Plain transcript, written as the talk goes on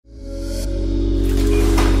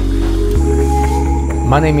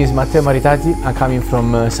My name is Matteo Maritati. I'm coming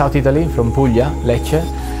from South Italy, from Puglia, Lecce,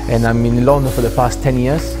 and I'm in London for the past 10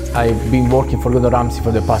 years. I've been working for Gordon Ramsey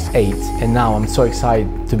for the past 8, and now I'm so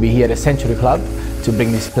excited to be here at Century Club to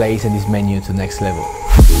bring this place and this menu to the next level.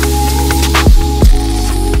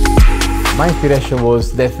 My inspiration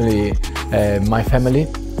was definitely my family.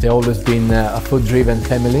 They've always been a food-driven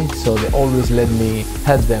family, so they always let me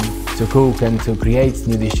help them to cook and to create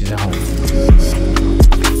new dishes at home.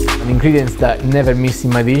 An ingredient that never miss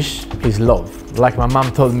in my dish is love. Like my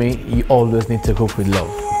mom told me, you always need to cook with love.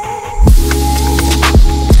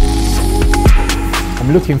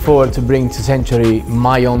 I'm looking forward to bring to Century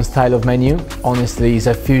my own style of menu. Honestly, it's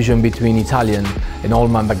a fusion between Italian and all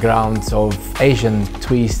my backgrounds of Asian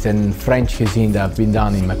twist and French cuisine that have been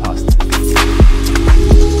done in my past.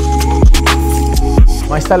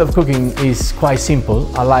 My style of cooking is quite simple.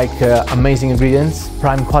 I like amazing ingredients,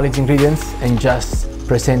 prime quality ingredients, and just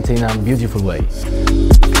present in a beautiful way.